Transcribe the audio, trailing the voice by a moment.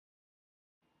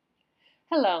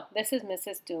Hello, this is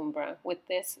Mrs. Doombra with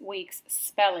this week's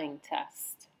spelling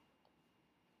test.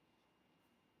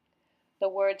 The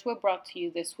words were brought to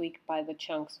you this week by the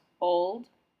chunks old,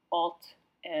 alt,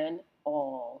 and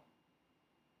all.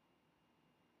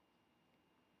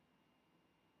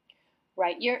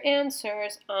 Write your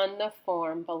answers on the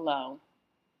form below.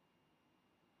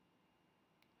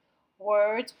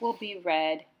 Words will be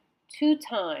read 2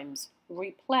 times.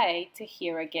 Replay to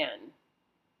hear again.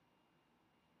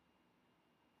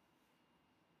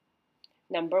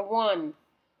 Number 1,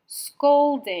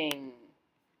 scolding.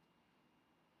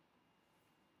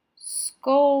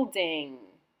 Scolding.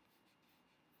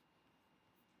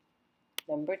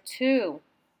 Number 2,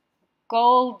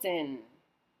 golden.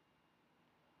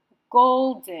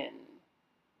 Golden.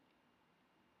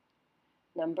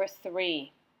 Number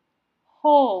 3,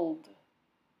 hold.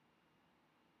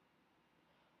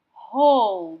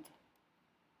 Hold.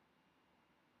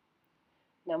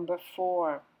 Number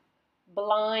 4,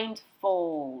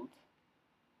 blindfold.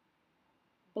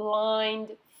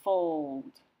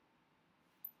 Blindfold.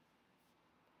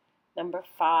 Number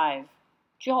 5,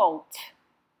 jolt.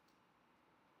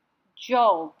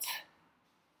 Jolt.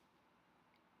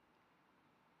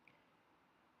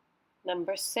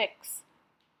 Number 6,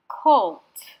 colt.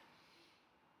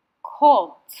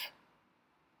 Colt.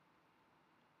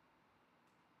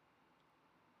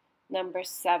 Number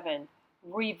 7,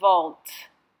 revolt.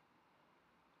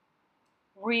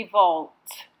 Revolt.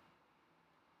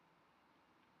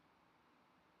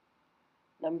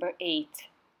 Number 8,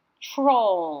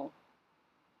 troll.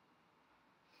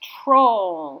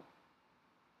 Troll.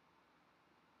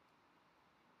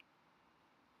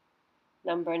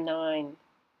 Number 9,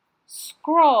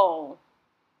 scroll.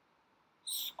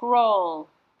 Scroll.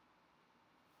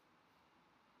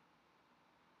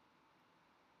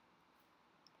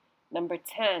 Number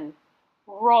 10,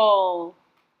 roll.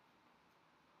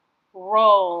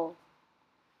 Roll.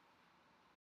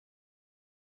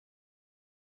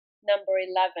 Number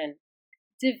 11,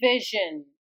 division.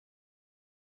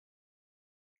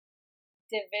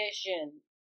 Division.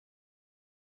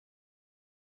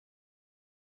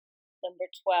 Number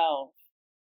 12,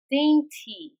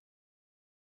 dainty.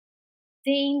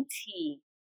 Dainty.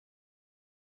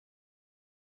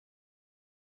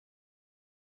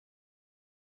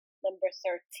 Number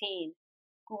 13,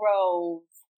 grove.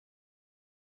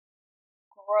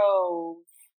 Grove.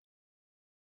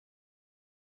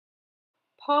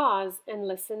 Pause and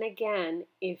listen again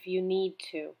if you need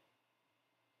to.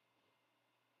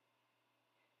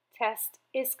 Test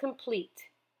is complete.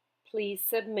 Please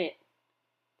submit.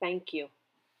 Thank you.